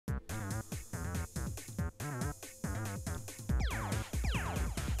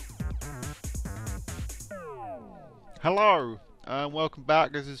Hello, and welcome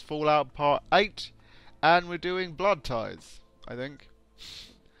back. This is Fallout Part 8, and we're doing Blood Ties, I think.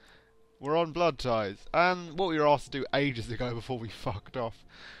 We're on Blood Ties, and what we were asked to do ages ago before we fucked off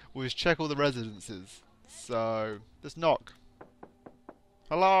was check all the residences. So, let's knock.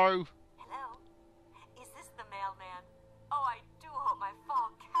 Hello? Hello? Is this the mailman? Oh, I do hope my fall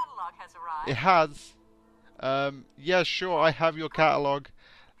catalog has arrived. It has. Yeah, sure, I have your catalogue.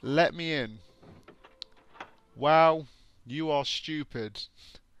 Let me in. Wow, you are stupid.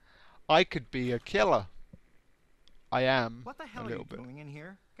 I could be a killer. I am. What the hell a are little you bit. doing in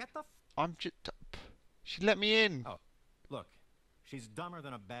here? Get the I'm just. She let me in. Oh, look. She's dumber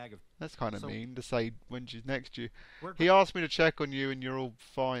than a bag of... That's kind of So- mean to say when she's next to you. We're He asked me to check on you and you're all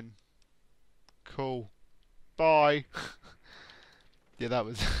fine. Cool. Bye. Yeah, that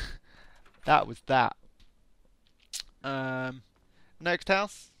was that was that. Next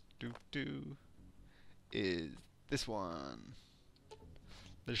house is this one.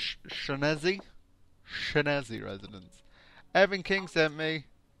 The Shanezi residence. Evan King sent me.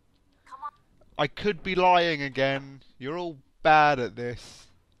 Come on. I could be lying again. You're all bad at this.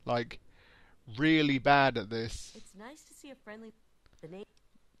 Like, really bad at this. It's nice to see a friendly... The name...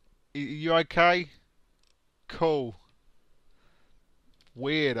 You okay? Cool.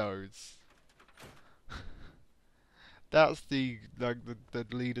 Weirdos. That's the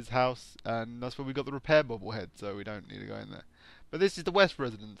leader's house, and that's where we got the repair bobblehead, so we don't need to go in there. But this is the West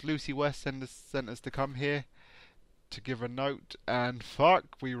residence. Lucy West sent us to come here to give a note, and fuck,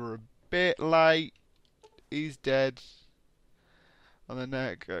 we were a bit late. He's dead. On the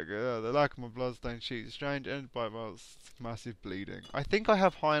neck, the lack of my bloodstained sheet is strange, ended by massive bleeding. I think I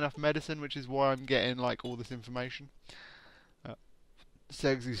have high enough medicine, which is why I'm getting like all this information.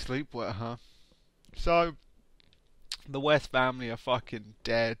 Sexy sleepwear, huh? So, the West family are fucking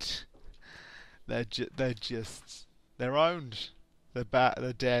dead. They're owned.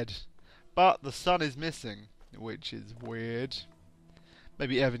 They're dead. But the son is missing, which is weird.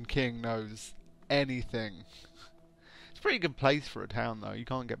 Maybe Evan King knows anything. It's a pretty good place for a town, though. You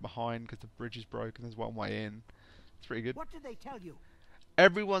can't get behind because the bridge is broken. There's one way in. It's pretty good. What did they tell you?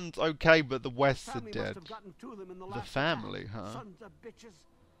 Everyone's okay, but the Wests are Family dead. must have gotten to them in the The last family, attack. huh? Sons of bitches.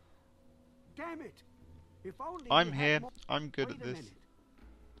 Damn it. If only I'm we here. had more... I'm good Wait at a this. minute.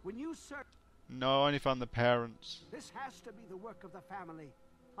 When you search, No, I only found the parents. this has to be the work of the family.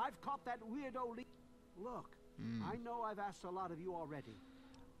 I've caught that weirdo Look, I know I've asked a lot of you already.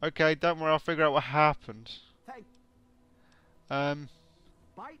 Okay, don't worry. I'll figure out what happened. Thank...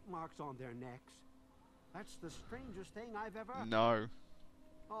 Bite marks on their necks. That's the strangest thing I've ever... No.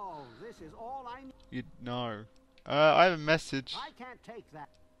 Oh, this is all I need. You no. I have a message. I can't take that.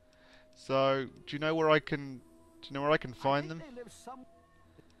 So, do you know where I can? Do you know where I can I find think them? they live some...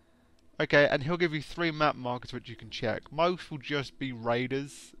 Okay, and he'll give you 3 map markers which you can check. Most will just be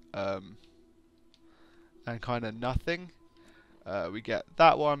raiders, and kind of nothing. We get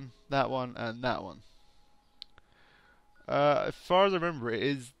that one, and that one. As far as I remember, it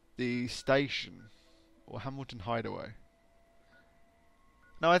is the station or Hamilton Hideaway.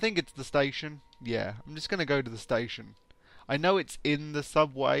 No, I think it's the station. Yeah, I'm just gonna go to the station. I know it's in the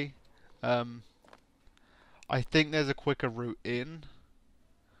subway. I think there's a quicker route in,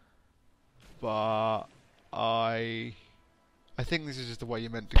 but I think this is just the way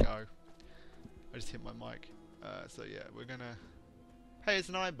you're meant to go. I just hit my mic. So yeah, we're gonna... Hey, it's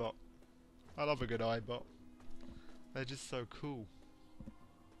an iBot. I love a good iBot. They're just so cool.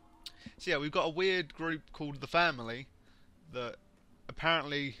 So yeah, we've got a weird group called the Family that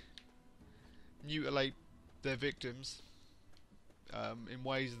apparently mutilate their victims in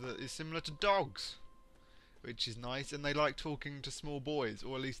ways that is similar to dogs, which is nice, and they like talking to small boys,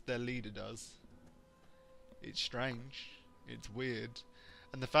 or at least their leader does. It's strange, it's weird,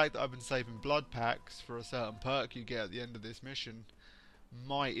 and the fact that I've been saving blood packs for a certain perk you get at the end of this mission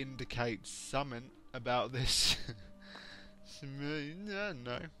might indicate something about this.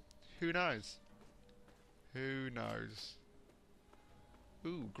 No, who knows? Who knows?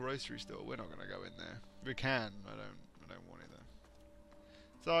 Ooh, grocery store. We're not gonna go in there. We can. I don't want it there.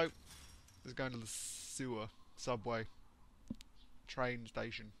 So, let's go into the sewer, subway, train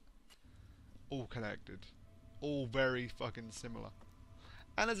station. All connected. All very fucking similar.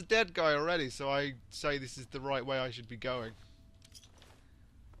 And there's a dead guy already, so I say this is the right way I should be going.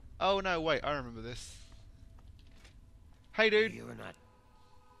 Oh no, wait, I remember this. Hey dude. You were not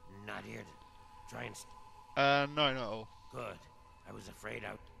here to try and... No, not at all. Good. I was afraid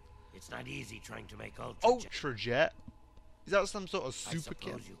it's not easy trying to make Ultra Jet? Is that some sort of I super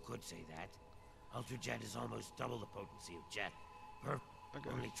kit? suppose you could say that. Ultrajet is almost double the potency of jet. Okay.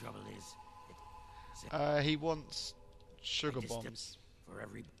 Only trouble is... He wants sugar I just bombs. For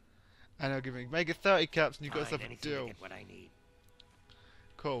every. And he'll give me, make it 30 caps and you've got Fine, yourself a anything to deal. get what I need.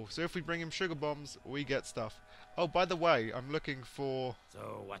 Cool. So if we bring him sugar bombs, we get stuff. Oh, by the way, I'm looking for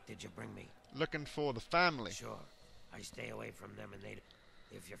So what did you bring me? the family. Sure, I stay away from them, and they.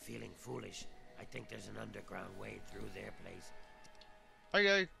 If you're feeling foolish, I think there's an underground way through their place.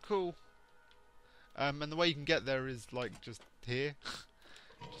 Okay, cool. And the way you can get there is like just here.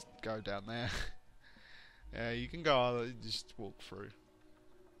 Just go down there. Yeah, you can go. Just walk through.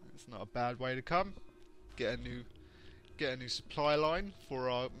 It's not a bad way to come. Get a new supply line for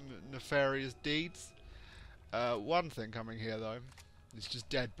our nefarious deeds. One thing coming here though, is just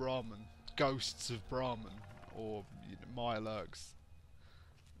dead Brahmin, ghosts of Brahmin, or Mirelurks.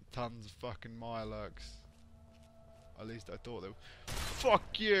 Tons of fucking Mirelurks. At least I thought they were.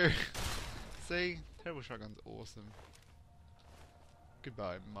 Fuck you! See? Terrible Shotgun's awesome.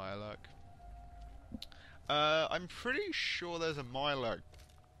 Goodbye, Mirelurk. I'm pretty sure there's a Mirelurk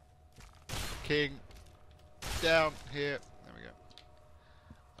king down here. There we go.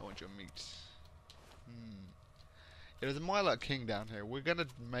 I want your meat. Yeah, there's a Mirelurk king down here. We're gonna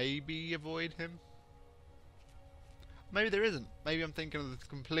maybe avoid him. Maybe there isn't. Maybe I'm thinking of the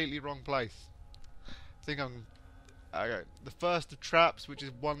completely wrong place. I think I'm... Okay, the first of traps, which is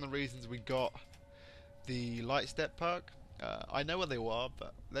one of the reasons we got the light step perk. I know what they are,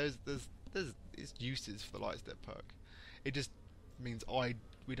 but there's uses for the light step perk. It just means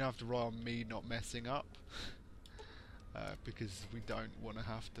we don't have to rely on me not messing up. Because we don't want to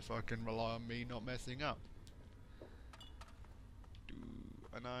have to fucking rely on me not messing up.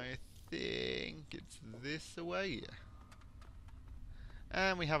 And I think it's this away.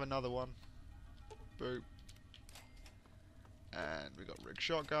 And we have another one. Boop. And we got Rig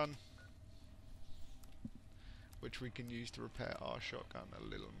Shotgun, which we can use to repair our shotgun a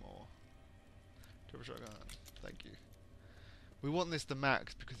little more. Turbo Shotgun, thank you. We want this to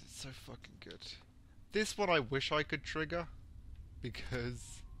max because it's so fucking good. This one I wish I could trigger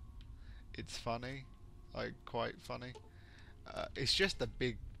because it's funny, like quite funny. It's just a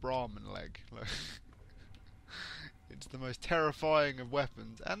big Brahmin leg. It's the most terrifying of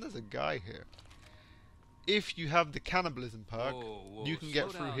weapons, and there's a guy here. If you have the cannibalism perk, Whoa, you can get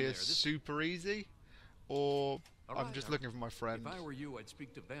slow through down here there. This- super easy, or All I'm right, just all looking for my friend. If I were you, I'd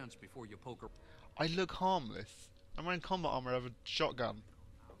speak to Vance before you poke her. I look harmless. I'm wearing combat armor, I have a shotgun.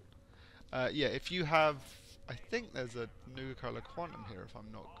 Yeah, if you have... I think there's a new colour quantum here, if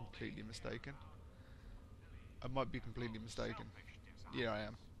I'm not completely mistaken. I might be completely mistaken. Yeah, I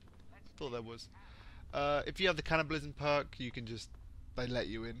am. Thought there was. If you have the cannibalism perk, you can just... They let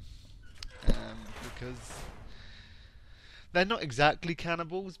you in. Because... They're not exactly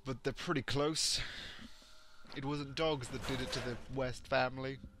cannibals, but they're pretty close. It wasn't dogs that did it to the West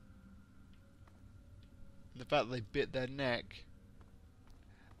family. And the fact that they bit their neck,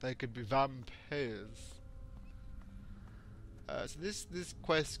 they could be vampires. So this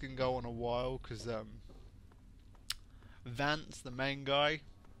quest can go on a while because Vance, the main guy,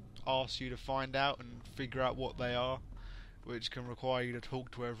 asks you to find out and figure out what they are, which can require you to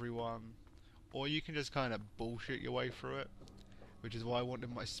talk to everyone, or you can just kind of bullshit your way through it, which is why I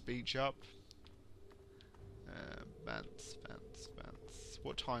wanted my speech up. Vance.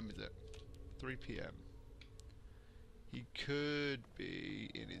 What time is it? 3 PM. He could be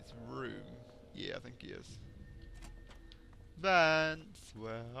in his room. Yeah, I think he is. Vance,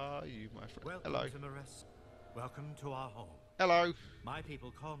 where are you, my friend? Welcome Hello. to Maress. Welcome to our home. Hello. My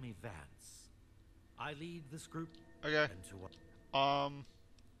people call me Vance. I lead this group Okay. into what?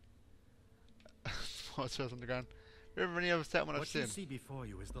 What's first underground? Remember any other settlement I've What you seen? see before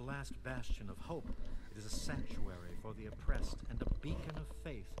you is the last bastion of hope. It is a sanctuary for the oppressed and a beacon of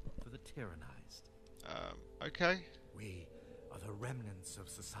faith for the tyrannized. Okay. We are the remnants of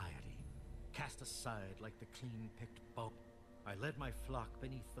society, cast aside like the clean-picked bulk. I led my flock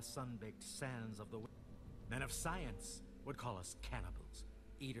beneath the sun-baked sands of the... Men of science would call us cannibals,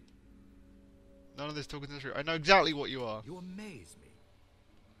 eaters. None of this talking to the truth. I know exactly what you are. You amaze me.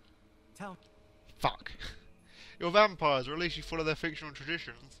 Tell me. Fuck. You're vampires, or at least you follow their fictional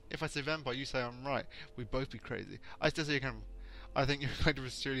traditions. If I say vampire, you say I'm right. We'd both be crazy. I still say you can. I think you're kind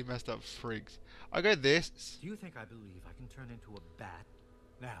of seriously messed up freaks. I go this. Do you think I believe I can turn into a bat?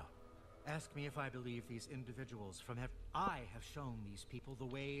 Now, ask me if I believe these individuals from I have shown these people the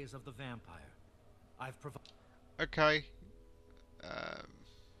ways of the vampire. I've provided... Okay.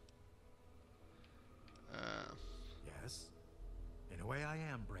 Yes. In a way I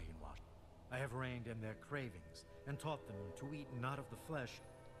am brainwashed. I have reined in their cravings and taught them to eat not of the flesh.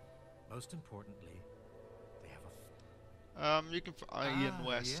 Most importantly, they have a... You can... Ian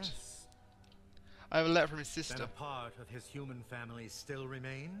West. Yes. I have a letter from his Then sister. a part of his human family still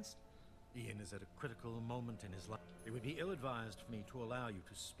remains? Ian is at a critical moment in his life. It would be ill-advised for me to allow you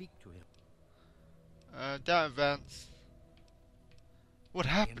to speak to him. Down Vance. What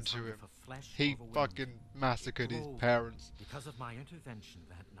happened Ian's to hunger him? for flesh He overwhelmed fucking him. massacred his Grow. parents. Because of my intervention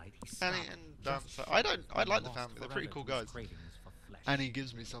that night, he And, stopped. and just Vance, I don't. I and like the lost family. They're pretty forever cool to his guys. cravings for flesh. And he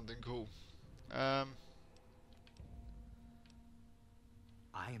gives me something cool. I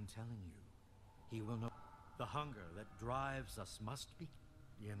am telling you, he will know. The hunger that drives us must be.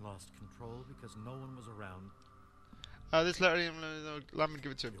 Ian lost control because no one was around. This letter, let me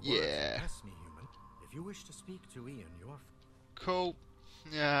give it to him. Your words Yeah. impress me, human. If you wish to speak to Ian, you're. Cool.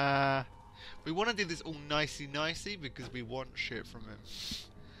 Yeah. We want to do this all nicey because we want shit from him.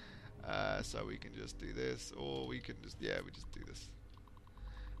 So we can just do this, or we can just, yeah, we just do this.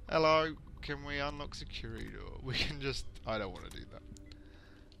 Hello, can we unlock security door? We can just, I don't want to do that.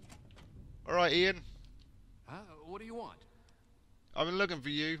 Alright, Ian. What do you want? I've been looking for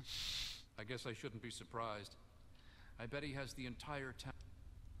you. I guess I shouldn't be surprised. I bet he has the entire town.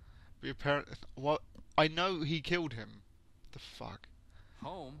 Be apparent. What? I know he killed him. The fuck?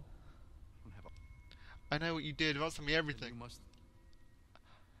 Home? I know what you did. You've asked me everything. You must.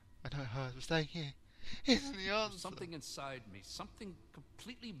 I know it hurts. We're staying here. Isn't the answer? There's something inside me. Something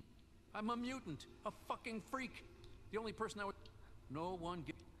completely. I'm a mutant. A fucking freak. The only person I would. No one.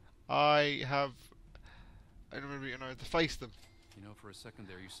 I have. I don't remember, to face them. You know, for a second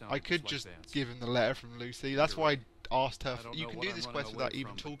there, you sound. I could like just Vance. give him the letter from Lucy. That's You're why right. I asked her. I don't You know can what do I'm this running quest away without even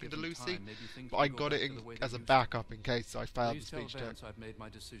from, but talking to given Lucy. time, maybe things But will I go got back it to the way they as a used to. backup in case I failed the Please tell speech Vance tech. I've made my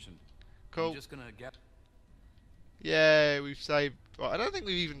decision. Cool. I'm just gonna get. Yeah, we've saved. Well, I don't think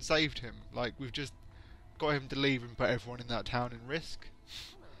we've even saved him. Like, we've just got him to leave and put everyone in that town in risk.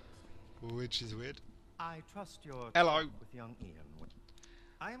 Which is weird. I trust your Hello. talk with young Ian.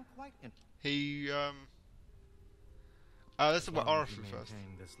 I am quite in. He, let's talk about Archie first.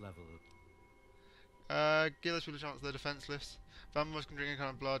 This level. Give us a chance their defense lifts. Vampires can drink any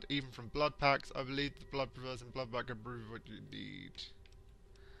kind of blood, even from blood packs. I believe the blood preserves and blood pack can prove what you need.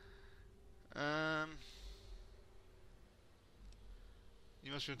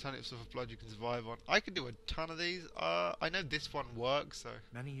 You must be a ton of stuff of blood you can survive on. I could do a ton of these. I know this one works, so.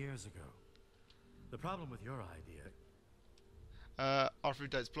 Many years ago. The problem with your idea. Arthur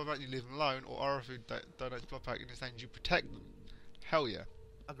dates blood pack, you leave them alone, or Arthur donates blood pack in exchange, you protect them. Hell yeah.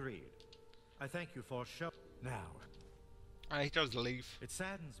 Agreed. I thank you for show. Now. He does leave. It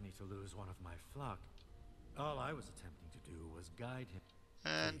saddens me to lose one of my flock. All I was attempting to do was guide him.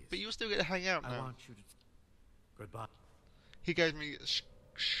 And Please. but you'll still get to hang out I now. want you to. Goodbye. He gave me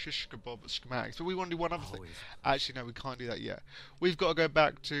shish kebab schematics, but we want to do one other thing. Always. Actually, no, we can't do that yet. We've got to go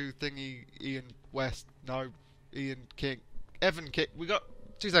back to thingy Ian West. No, Ian King. Evan King. We got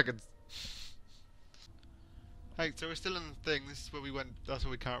 2 seconds. Hey, so we're still in the thing. This is where we went. That's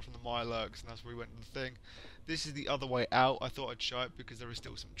where we came out from the Mirelurks, and that's where we went to the thing. This is the other way out. I thought I'd show it because there are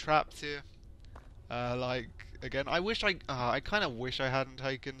still some traps here. Like again, I wish I kind of wish I hadn't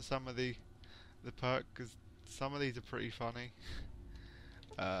taken some of the perk because some of these are pretty funny.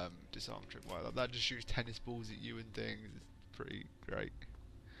 Disarm trip wire that just shoots tennis balls at you and things. It's pretty great.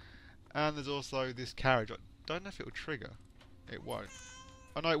 And there's also this carriage. I don't know if it will trigger. It won't.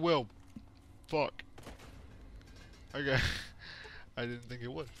 Oh no, it will. Fuck. Okay. I didn't think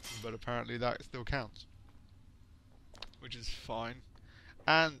it would, but apparently that still counts. Which is fine.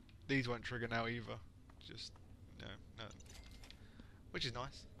 And these won't trigger now either. Just, no. Which is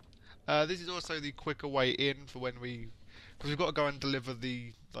nice. This is also the quicker way in for when we... Because we've got to go and deliver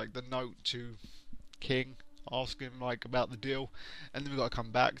the note to King, ask him about the deal, and then we've got to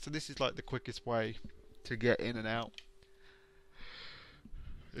come back. So this is like the quickest way to get in and out.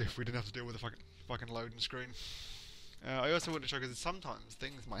 If we didn't have to deal with a fucking loading screen. I also want to show because sometimes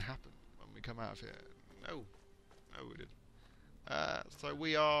things might happen when we come out of here. No, we didn't. So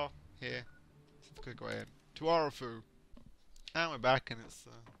we are here. This is the quick way in to Arafu, and we're back, and it's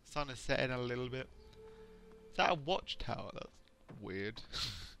sun is setting a little bit. Is that a watchtower? That's weird.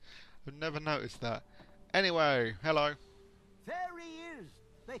 I've never noticed that. Anyway, hello. There he is,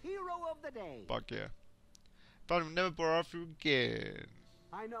 the hero of the day. Fuck yeah. But I'll never bore Arafu again.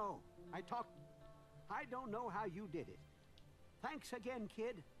 I know. I don't know how you did it. Thanks again,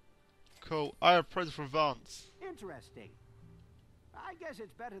 kid. Cool. I have present from Vance. Interesting. I guess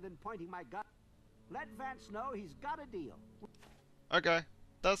it's better than pointing my gun. Let Vance know he's got a deal. Okay,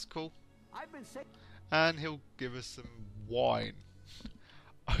 that's cool. I've been sick. And he'll give us some wine.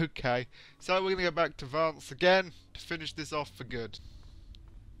 Okay, so we're going to go back to Vance again to finish this off for good.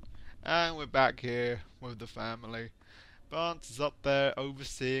 And we're back here with the family. Barnes is up there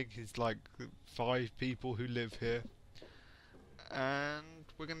overseeing his, like, 5 people who live here. And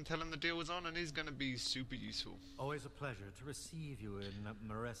we're going to tell him the deal is on, and he's going to be super useful. Always a pleasure to receive you in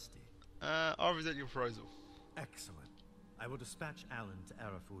Meresti. I'll present your proposal. Excellent. I will dispatch Alan to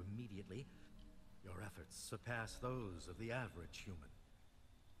Arafu immediately. Your efforts surpass those of the average human.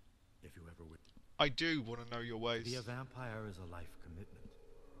 If you ever would. I do want to know your ways. To be a vampire is a life commitment.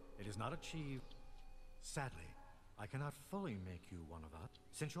 It is not achieved. Sadly, I cannot fully make you one of us,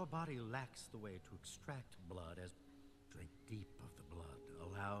 since your body lacks the way to extract blood as drink deep of the blood.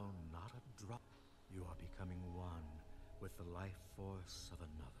 Allow not a drop. You are becoming one with the life force of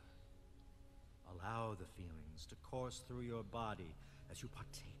another. Allow the feelings to course through your body as you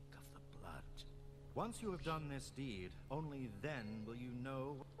partake of the blood. Once you have done this deed, only then will you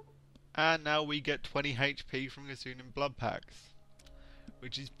know. And now we get 20 HP from consuming blood packs,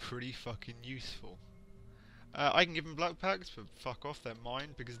 which is pretty fucking useful. I can give them blood packs, but fuck off, they're mine,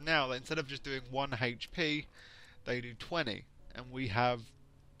 because now, instead of just doing 1 HP, they do 20, and we have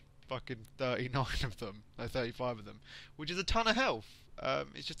fucking 39 of them, no, 35 of them, which is a ton of health.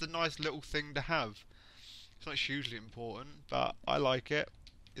 It's just a nice little thing to have. It's not hugely important, but I like it.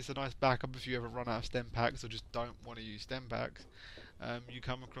 It's a nice backup if you ever run out of stem packs or just don't want to use stem packs. You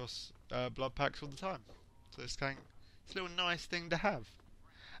come across blood packs all the time. So it's a little nice thing to have.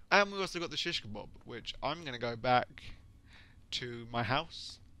 And we also got the shish kebab, which I'm going to go back to my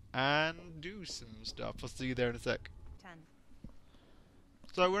house and do some stuff. I'll see you there in a sec. 10.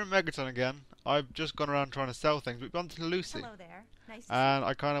 So we're in Megaton again. I've just gone around trying to sell things. We've gone to Lucy. Hello there. Nice to And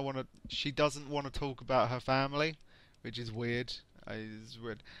I kind of want to... She doesn't want to talk about her family, which is weird. It's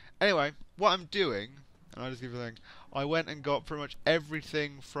weird. Anyway, what I'm doing, and I'll just give you a thing. I went and got pretty much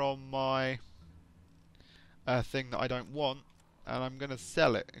everything from my thing that I don't want, and I'm going to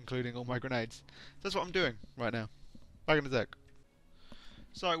sell it, including all my grenades. So that's what I'm doing right now. Back in a sec.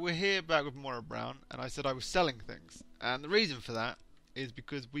 So we're here back with Moira Brown, and I said I was selling things. And the reason for that is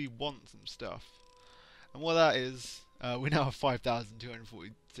because we want some stuff. And what that is, we now have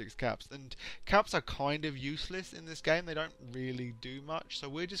 5,246 caps. And caps are kind of useless in this game. They don't really do much. So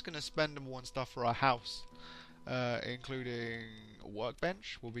we're just going to spend them on stuff for our house. Including a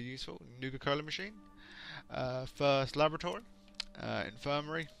workbench will be useful. Nuka-Cola machine. First laboratory.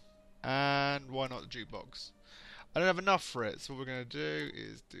 Infirmary. And why not the jukebox? I don't have enough for it. So what we're going to do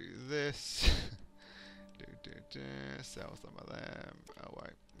is do this. Sell some of them. Oh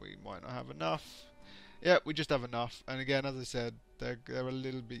wait, we might not have enough. Yeah, we just have enough. And again, as I said, they're a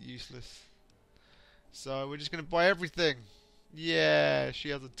little bit useless. So we're just going to buy everything. Yeah, she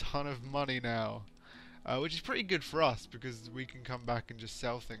has a ton of money now. Which is pretty good for us, because we can come back and just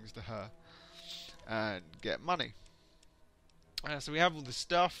sell things to her. And get money. So we have all the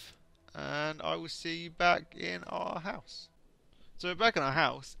stuff. And I will see you back in our house. So we're back in our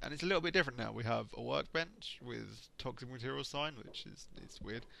house, and it's a little bit different now. We have a workbench with toxic material sign, which is it's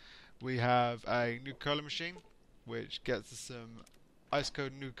weird. We have a Nuka-Cola machine, which gets us some ice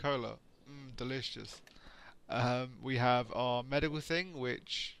cold Nuka-Cola. Delicious. We have our medical thing,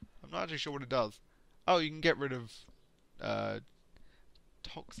 which I'm not actually sure what it does. Oh, you can get rid of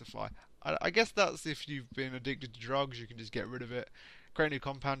Toxify. I guess that's if you've been addicted to drugs, you can just get rid of it. Create new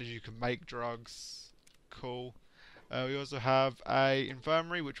compounders, you can make drugs. Cool. We also have a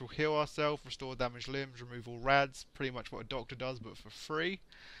infirmary, which will heal ourselves, restore damaged limbs, remove all rads. Pretty much what a doctor does, but for free.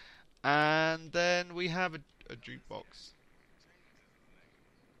 And then we have a jukebox.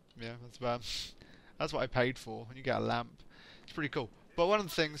 Yeah, that's bad. That's what I paid for. And you get a lamp. It's pretty cool. But one of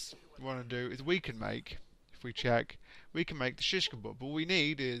the things we want to do is we can make, if we check, we can make the shish kebab. But all we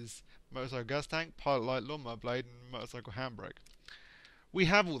need is motorcycle gas tank, pilot light, lawnmower blade, and motorcycle handbrake. We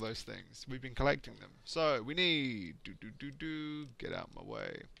have all those things. We've been collecting them. So, we need... Get out of my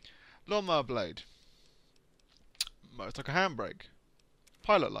way. Lawnmower blade. Motorcycle handbrake.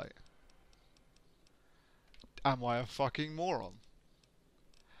 Pilot light. Am I a fucking moron?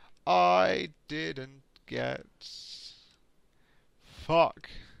 I didn't get... Fuck.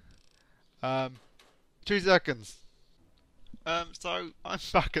 2 seconds. So, I'm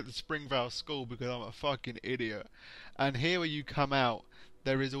back at the Springvale school because I'm a fucking idiot. And here where you come out,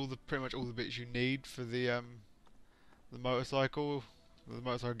 there is pretty much all the bits you need for the motorcycle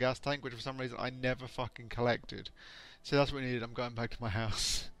gas tank, which for some reason I never fucking collected. So that's what we needed. I'm going back to my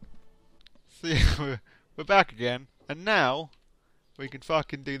house. So yeah, we're back again, and now we can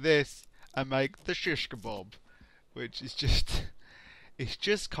fucking do this and make the shish kebab, which is it's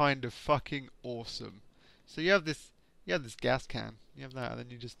just kind of fucking awesome. So you have this gas can, you have that, and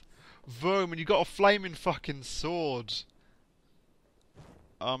then you just boom, and you got a flaming fucking sword.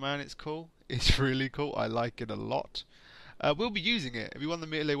 Oh man, it's cool. It's really cool. I like it a lot. We'll be using it. It'll be one of the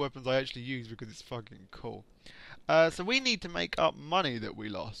melee weapons I actually use because it's fucking cool. So we need to make up money that we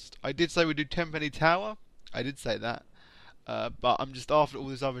lost. I did say we'd do Tenpenny Tower. I did say that. But I'm just after all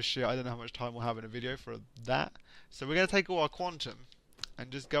this other shit. I don't know how much time we'll have in a video for that. So we're going to take all our quantum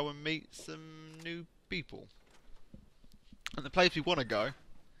and just go and meet some new people. And the place we want to go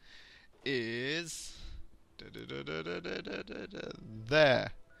is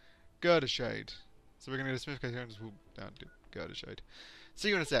there, Girder Shade. So we're going to go to Smithgate here and just walk down to Girder Shade. See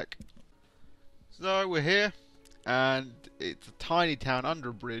you in a sec. So we're here, and it's a tiny town under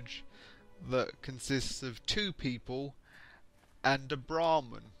a bridge that consists of 2 people and a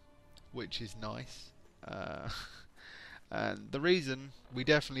Brahmin, which is nice. And the reason we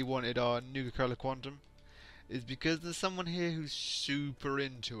definitely wanted our Nuka-Cola Quantum is because there's someone here who's super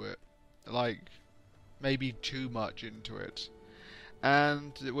into it. Like, maybe too much into it.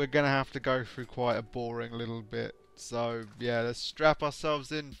 And we're going to have to go through quite a boring little bit. So, yeah, let's strap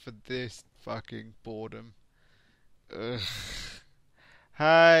ourselves in for this fucking boredom. Ugh.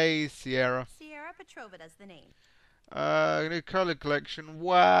 Hey, Sierra. Sierra Petrova does the name. New colour collection.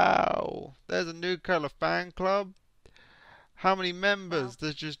 Wow. There's a new colour fan club. How many members? Well,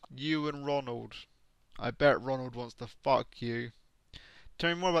 There's just you and Ronald. I bet Ronald wants to fuck you. Tell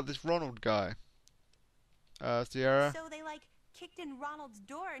me more about this Ronald guy. Sierra. So they like kicked in Ronald's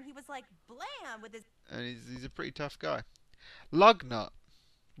door and he was like blam with his. And he's a pretty tough guy. Lugnut.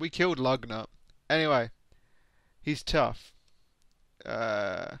 We killed Lugnut. Anyway. He's tough.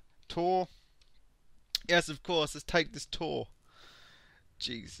 Tour. Yes, of course. Let's take this tour.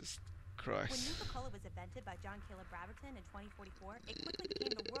 Jesus When Christ. Nuka-Cola was invented by John Caleb Braverton in 2044, it quickly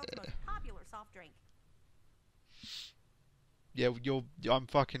became the world's most popular soft drink. Yeah, I'm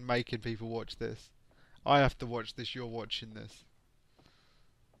fucking making people watch this. I have to watch this. You're watching this.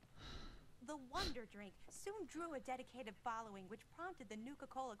 The Wonder Drink soon drew a dedicated following, which prompted the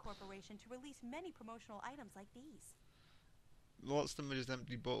Nuka-Cola Corporation to release many promotional items like these. What's the just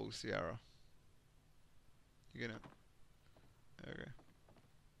empty bottle, Sierra? You're gonna. Okay.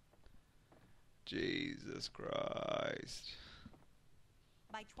 Jesus Christ.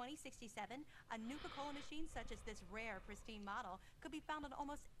 By 2067, a Nuka-Cola machine such as this rare, pristine model could be found on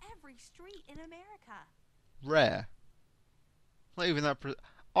almost every street in America. Rare. Not even that.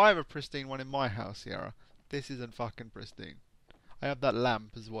 I have a pristine one in my house, Sierra. This isn't fucking pristine. I have that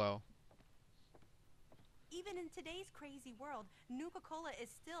lamp as well. Even in today's crazy world, Nuka-Cola is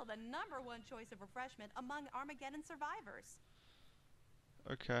still the #1 choice of refreshment among Armageddon survivors.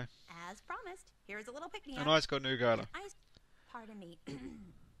 Okay. As promised, here's a little pick-me-up. And I got Nuka-Cola. Pardon me.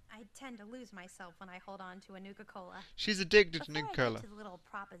 I tend to lose myself when I hold on to a Nuka-Cola. She's addicted to Before I Nuka-Cola. get to the little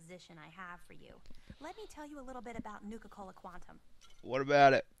proposition I have for you, let me tell you a little bit about Nuka-Cola Quantum. What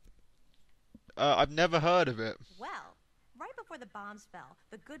about it? I've never heard of it. Well, right before the bombs fell,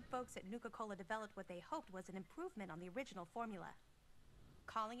 the good folks at Nuka-Cola developed what they hoped was an improvement on the original formula.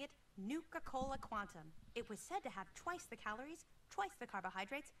 Calling it Nuka-Cola Quantum. It was said to have twice the calories, twice the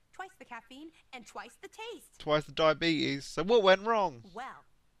carbohydrates, twice the caffeine, and twice the taste. Twice the diabetes. So what went wrong? Well,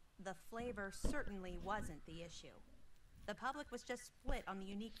 the flavor certainly wasn't the issue. The public was just split on the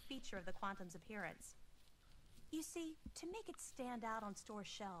unique feature of the Quantum's appearance. You see, to make it stand out on store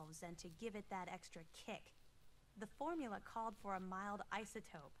shelves and to give it that extra kick, the formula called for a mild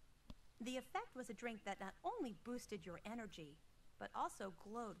isotope. The effect was a drink that not only boosted your energy, but also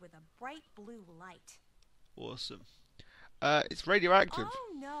glowed with a bright blue light. Awesome. It's radioactive.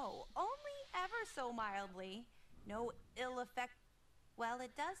 Oh no, only ever so mildly. No ill effect. Well,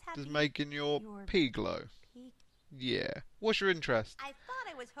 it does have Just the- making your pee glow. pee- Yeah. What's your interest? I thought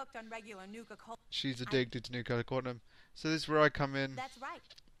I was hooked on regular Nuka-Cola. She's addicted to Nuka-Cola Quantum. So this is where I come in. That's right.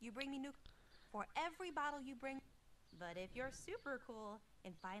 You bring me Nuka for every bottle you bring. But if you're super cool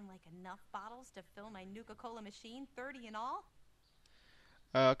and find like enough bottles to fill my Nuka-Cola machine, 30 in all.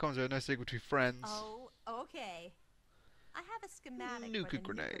 Comes with no secret to friends. Oh, okay. I have a schematic Nuka for the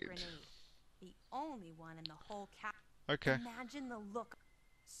grenade. Nuka grenade. The only one in the whole cap. Okay. Imagine the look.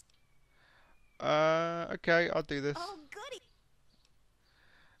 Okay, I'll do this. Oh, goody.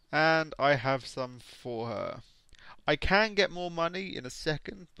 And I have some for her. I can get more money in a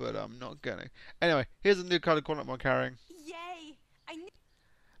second, but I'm not gonna. Anyway, here's a Nuka-Cola Quantum I'm carrying. Yay! I knew.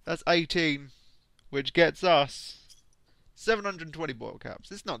 That's 18, which gets us 720 bottle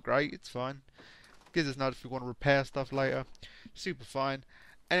caps. It's not great, it's fine. Gives us nudge if we want to repair stuff later. Super fine.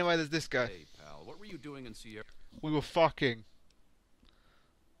 Anyway, there's this guy. Hey, pal, what were you doing in Sierra? We were fucking.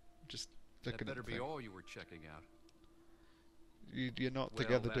 Just That looking better at the be thing. all you were checking out. You're not Well,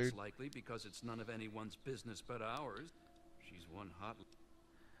 together, that's dude. likely because it's none of anyone's business but ours. She's one hot.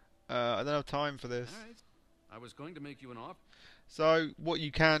 I don't have time for this. All right. I was going to make you an offer. So what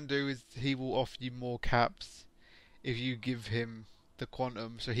you can do is he will offer you more caps if you give him the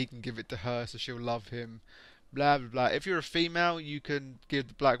quantum, so he can give it to her, so she'll love him. Blah blah blah. If you're a female, you can give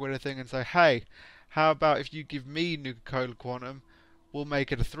the Black Widow thing and say, "Hey, how about if you give me Nuka-Cola Quantum, we'll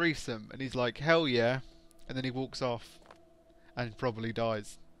make it a threesome." And he's like, "Hell yeah!" And then he walks off, and probably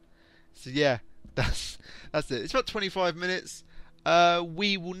dies. So yeah, that's it. It's about 25 minutes.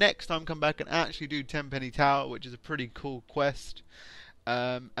 We will next time come back and actually do Tenpenny Tower, which is a pretty cool quest,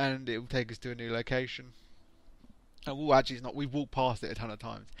 and it will take us to a new location. And we'll actually, it's not, we've walked past it a ton of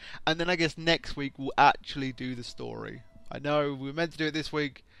times. And then I guess next week we'll actually do the story. I know we were meant to do it this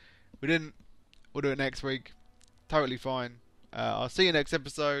week, we didn't. We'll do it next week. Totally fine. I'll see you next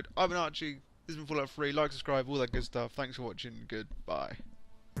episode. I've been Archie. This has been Fallout 3. Like, subscribe, all that good stuff. Thanks for watching. Goodbye.